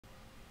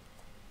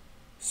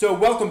So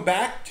welcome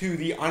back to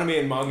the anime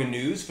and manga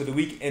news for the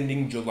week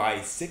ending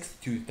July 6th,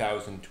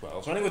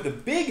 2012. Starting with a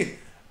big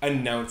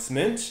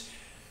announcement,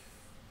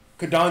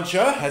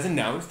 Kodansha has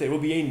announced there will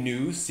be a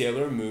new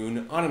Sailor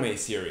Moon anime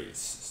series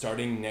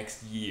starting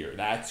next year.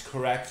 That's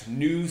correct,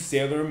 new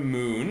Sailor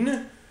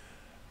Moon.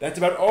 That's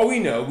about all we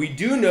know. We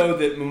do know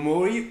that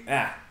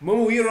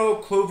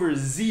Momohiro Clover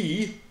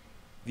Z,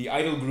 the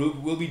idol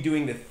group, will be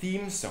doing the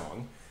theme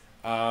song.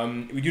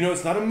 We do know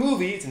it's not a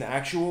movie, it's an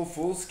actual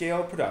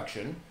full-scale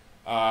production.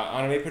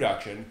 Anime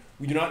production.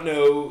 We do not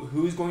know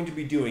who's going to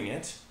be doing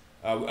it.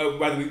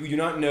 Rather, we do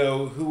not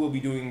know who will be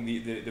doing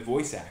the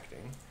voice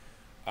acting.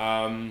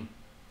 Now,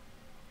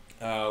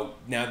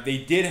 they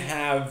did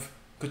have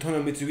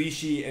Kotono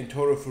Mitsuishi and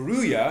Toru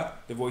Furuya,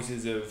 the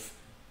voices of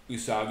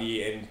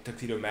Usagi and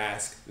Tuxedo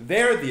Mask,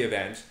 there at the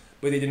event,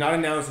 but they did not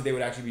announce that they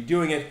would actually be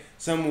doing it.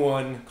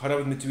 Someone caught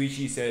up with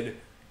Mitsuishi, said,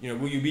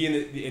 will you be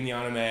in the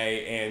anime?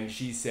 And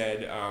she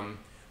said,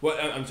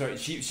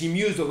 she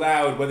mused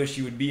aloud whether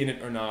she would be in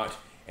it or not,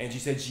 and she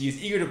said she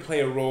is eager to play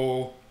a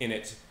role in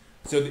it.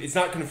 So it's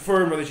not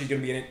confirmed whether she's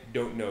going to be in it,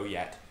 don't know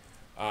yet.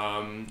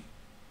 Who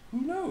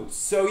knows?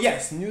 So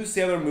yes, new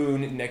Sailor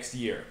Moon next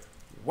year.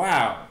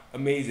 Wow,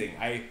 amazing.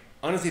 I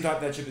honestly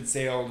thought that ship had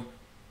sailed.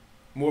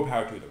 More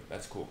power to them,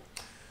 that's cool.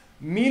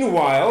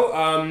 Meanwhile,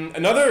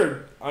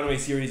 another anime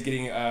series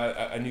getting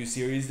a new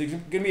series. There's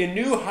going to be a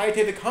new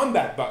Hayate the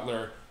Combat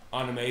Butler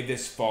anime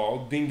this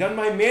fall, being done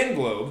by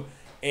Manglobe.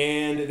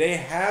 And they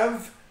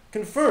have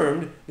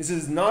confirmed this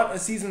is not a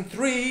season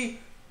 3.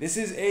 This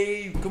is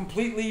a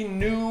completely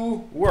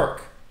new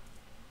work.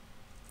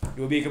 It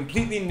will be a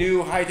completely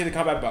new Hayate the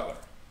Combat Butler.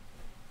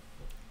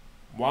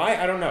 Why?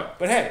 I don't know.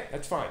 But hey,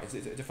 that's fine. It's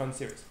a fun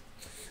series.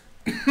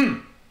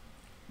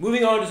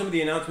 Moving on to some of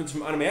the announcements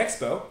from Anime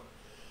Expo.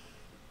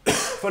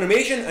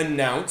 Funimation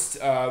announced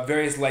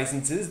various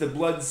licenses. The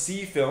Blood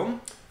Sea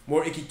film,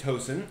 More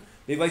Ikitosen.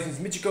 They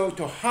licensed Michiko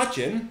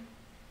Tohachin,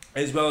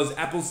 as well as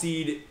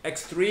Appleseed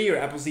X3 or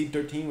Appleseed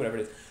 13, whatever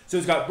it is. So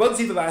it's got Blood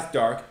Sea The Last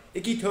Dark,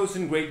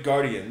 Ikitosen Great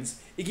Guardians,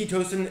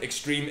 Ikitosen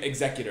Extreme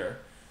Executor,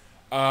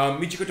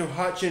 Michiko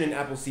Tohachin and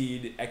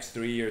Appleseed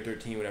X3 or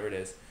 13, whatever it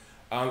is.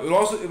 It will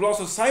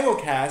also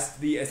simulcast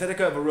the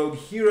Aesthetica of a Rogue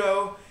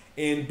Hero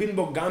and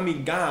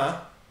Binbogami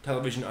Ga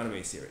television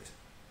anime series.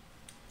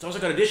 It's also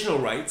got additional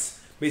rights,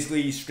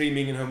 basically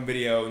streaming and home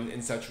video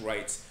and such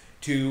rights,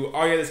 to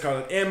Arya the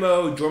Scarlet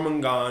Ammo,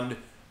 Jormungand,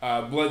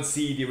 Blood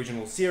Sea, the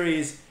original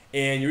series,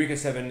 and Eureka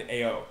 7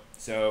 AO.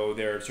 So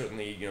they're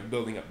certainly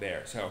building up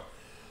there. So,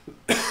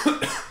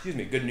 excuse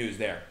me, good news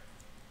there.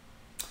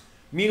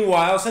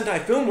 Meanwhile,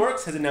 Sentai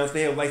Filmworks has announced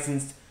they have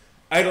licensed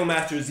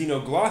Idolmaster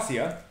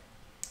Xenoglossia.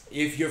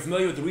 If you're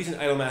familiar with the recent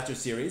Idolmaster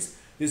series,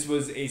 this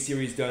was a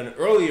series done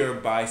earlier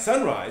by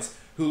Sunrise,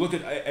 who looked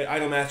at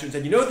Idolmaster and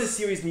said, you know what this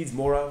series needs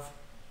more of?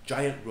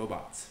 Giant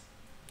robots.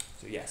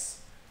 So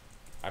yes,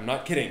 I'm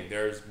not kidding.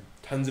 There's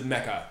tons of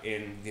mecha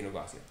in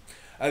Xenoglossia.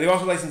 They've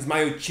also licensed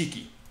Mayo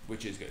Chiki,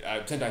 which is good.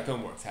 Sentai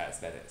Filmworks has,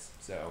 that is.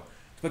 So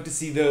expect to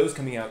see those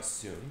coming out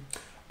soon.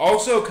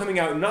 Also coming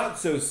out not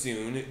so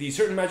soon, A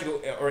Certain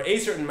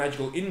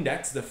Magical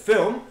Index, the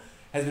film,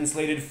 has been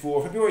slated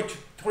for February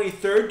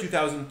 23rd,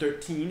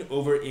 2013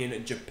 over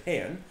in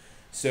Japan.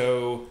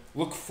 So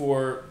look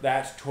for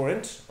that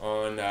torrent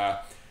on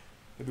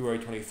February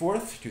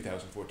 24th,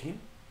 2014.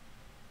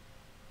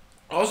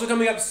 Also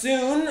coming up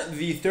soon,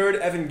 the third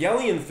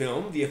Evangelion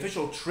film, the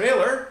official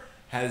trailer,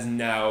 has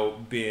now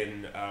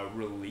been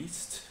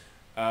released.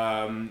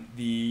 I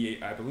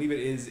believe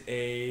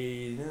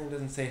it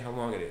doesn't say how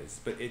long it is,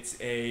 but it's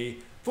a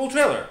full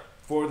trailer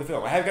for the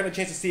film. I haven't gotten a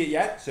chance to see it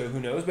yet, so who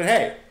knows, but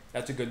hey,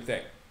 that's a good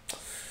thing.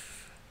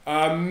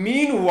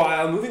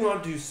 Meanwhile, moving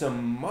on to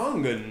some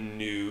manga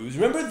news.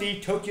 Remember the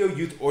Tokyo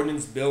Youth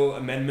Ordinance Bill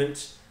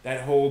amendment?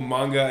 That whole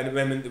manga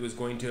amendment that was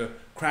going to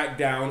crack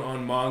down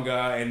on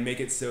manga and make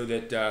it so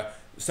that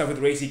stuff with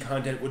racy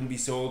content wouldn't be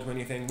sold to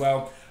anything.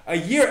 Well, a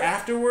year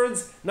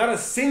afterwards, not a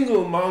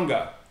single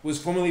manga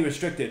was formally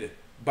restricted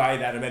by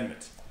that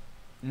amendment.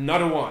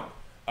 Not a one.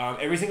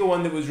 Every single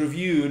one that was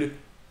reviewed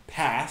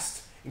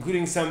passed,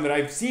 including some that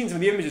I've seen some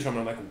of the images from,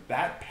 and I'm like,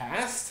 that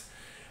passed?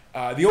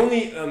 The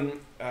only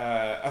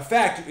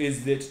effect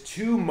is that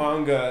two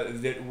manga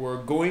that were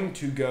going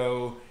to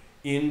go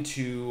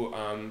into,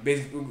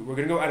 basically, we're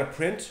going to go out of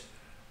print,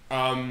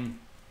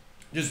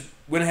 just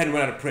went ahead and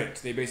went out of print.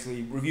 They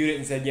basically reviewed it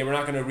and said, yeah, we're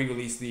not going to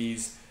re-release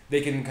these.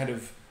 They can kind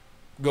of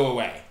go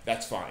away.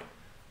 That's fine.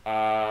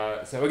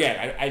 So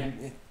again,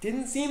 it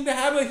didn't seem to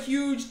have a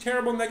huge,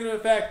 terrible negative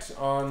effect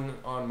on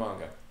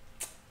manga.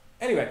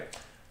 Anyway,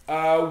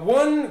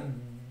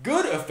 one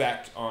good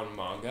effect on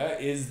manga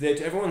is that,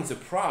 to everyone's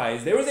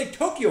surprise, there was a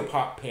Tokyo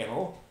Pop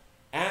panel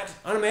at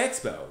Anime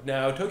Expo.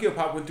 Now, Tokyo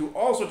Pop went through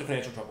all sorts of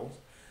financial troubles,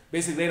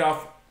 basically laid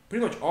off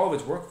pretty much all of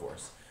its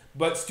workforce.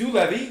 But Stu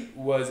Levy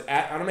was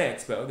at Anime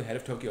Expo, the head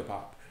of Tokyo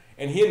Pop,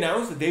 and he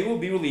announced that they will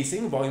be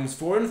releasing volumes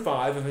 4 and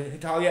 5 of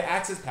Hitalia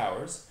Axis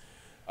Powers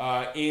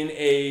in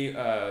a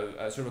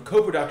sort of a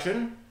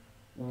co-production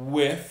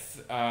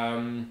with,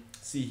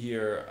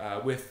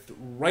 with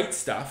Right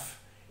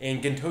Stuff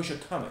and Gentosha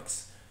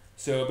Comics.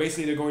 So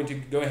basically, they're going to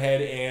go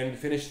ahead and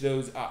finish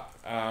those up.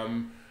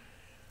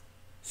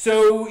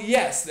 So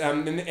yes,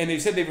 and they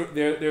said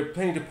they're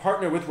planning to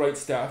partner with Right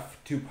Stuff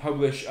to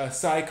publish a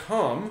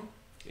Sci-Com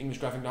English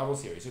graphic novel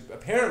series. So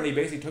apparently,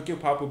 basically, Tokyo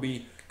Pop will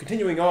be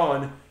continuing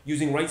on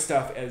using Right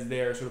Stuff as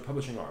their sort of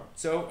publishing arm.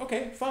 So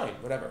okay, fine,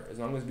 whatever, as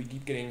long as we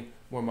keep getting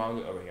more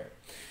manga over here.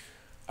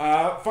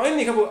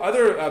 Finally, a couple of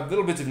other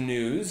little bits of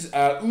news.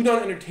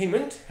 Udon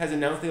Entertainment has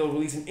announced they'll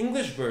release an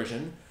English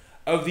version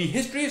of The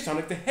History of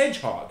Sonic the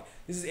Hedgehog.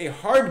 This is a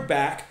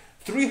hardback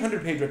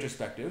 300-page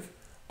retrospective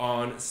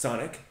on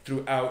Sonic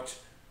throughout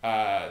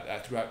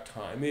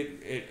time.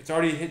 It's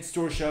already hit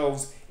store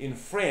shelves in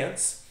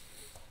France.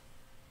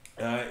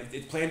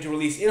 It's planned to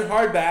release in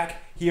hardback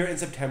here in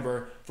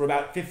September for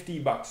about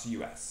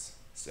 $50 US.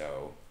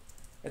 So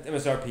that's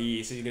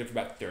MSRP, so you get it for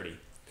about 30.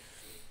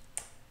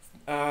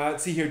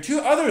 Let's see here,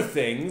 two other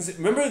things.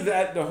 Remember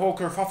that the whole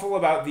kerfuffle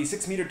about the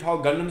 6-meter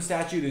tall Gundam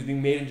statue that's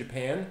being made in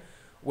Japan,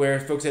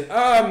 where folks said,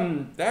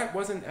 that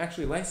wasn't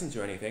actually licensed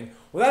or anything.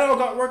 Well, that all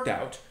got worked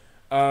out.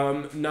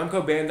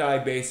 Namco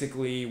Bandai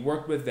basically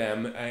worked with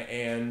them,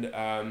 and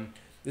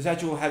the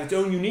statue will have its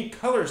own unique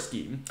color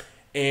scheme,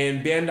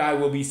 and Bandai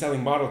will be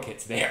selling model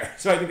kits there.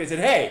 So I think they said,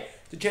 hey,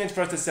 it's a chance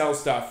for us to sell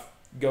stuff.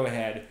 Go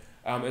ahead,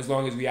 as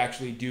long as we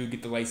actually do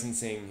get the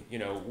licensing,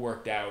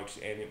 worked out,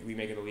 and we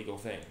make it a legal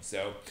thing.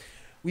 So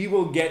we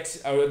will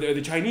get,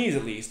 the Chinese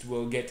at least,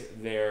 will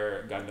get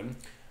their Gundam.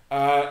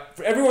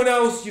 For everyone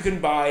else, you can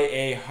buy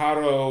a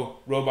Haro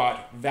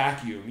robot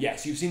vacuum.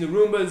 Yes, you've seen the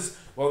Roombas.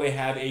 Well, they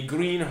have a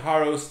green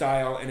Haro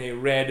style and a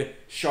red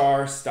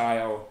Char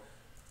style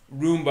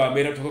Roomba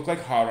made up to look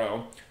like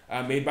Haro,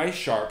 made by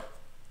Sharp.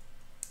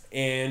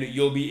 And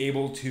you'll be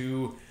able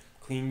to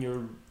clean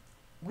your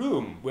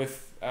room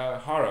with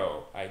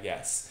Haro, I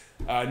guess.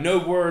 No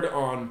word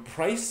on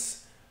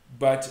price,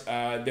 but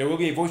there will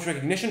be a voice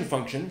recognition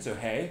function, so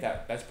hey,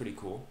 that's pretty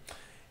cool.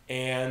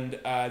 And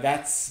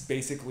that's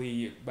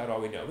basically about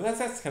all we know. But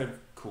that's kind of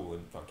cool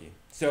and funky.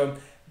 So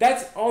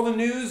that's all the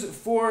news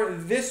for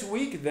this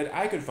week that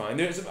I could find.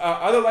 There's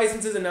other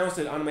licenses announced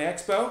at Anime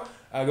Expo.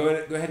 Go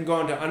ahead and go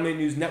on to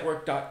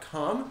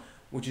animenewsnetwork.com,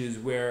 which is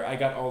where I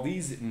got all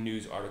these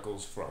news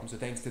articles from. So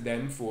thanks to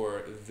them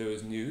for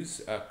those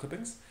news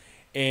clippings.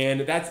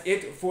 And that's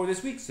it for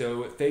this week.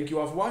 So thank you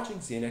all for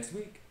watching. See you next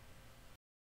week.